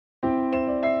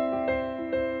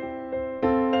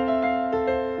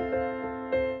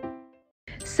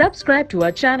Subscribe to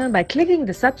our channel by clicking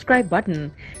the subscribe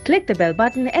button. Click the bell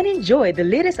button and enjoy the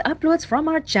latest uploads from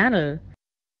our channel.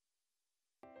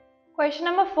 Question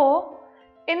number 4.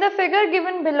 In the figure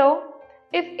given below,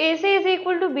 if AC is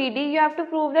equal to BD, you have to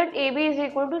prove that AB is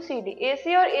equal to CD.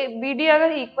 AC और BD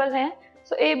अगर equal हैं,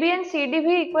 so AB and CD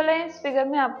भी equal हैं. इस figure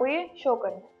में आपको ये show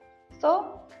करना है. So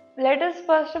let us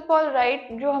first of all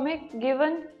write जो हमें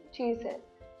given चीज़ है.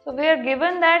 So we are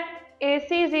given that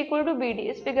AC is equal to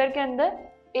BD. इस figure के अंदर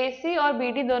AC और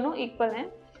BD दोनों equal हैं.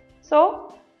 So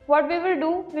what we will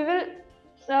do, we will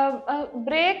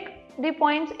break the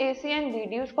points AC and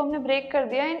BD. उसको हमने break कर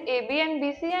दिया in AB and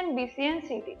BC and BC and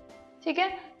CD. ठीक है.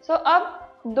 So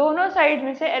अब दोनों साइड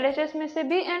में से LHS में से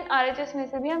भी एंड RHS में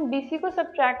से भी हम BC को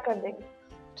सब्ट्रैक्ट कर देंगे.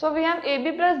 So we have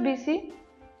AB plus BC.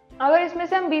 अगर इसमें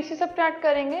से हम BC सब्ट्रैक्ट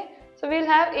करेंगे so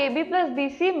we'll have AB plus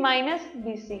BC minus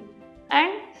BC.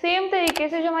 And same तरीके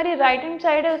से जो हमारी राइट हैंड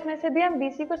साइड है उसमें से भी हम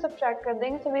BC को सब्ट्रैक्ट कर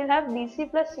देंगे. So we'll have BC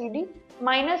plus CD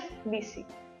minus BC.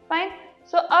 Fine.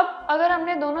 सो अब अगर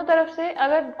हमने दोनों तरफ से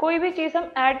अगर कोई भी चीज़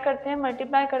हम ऐड करते हैं,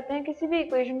 मल्टीप्लाई करते हैं किसी भी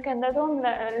इक्वेशन के अंदर, तो हम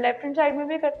लेफ्ट हैंड साइड में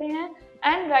भी करते हैं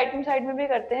एंड राइट हैंड साइड में भी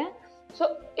करते हैं. सो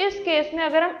इस केस में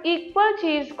अगर हम इक्वल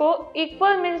चीज़ को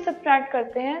इक्वल में सब्ट्रैक्ट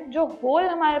करते हैं, जो होल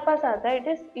हमारे पास आता है it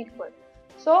is equal.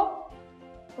 So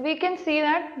we can see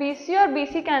that BC और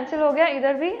BC कैंसिल हो गया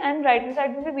इधर भी एंड राइट हैंड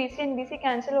साइड में भी BC एंड BC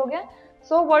कैंसिल हो गया.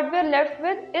 So what we are left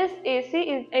with is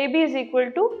AB is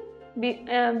equal to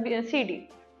CD.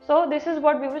 So this is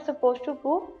what we were supposed to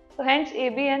prove. So hence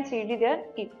AB and CD, they are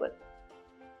equal.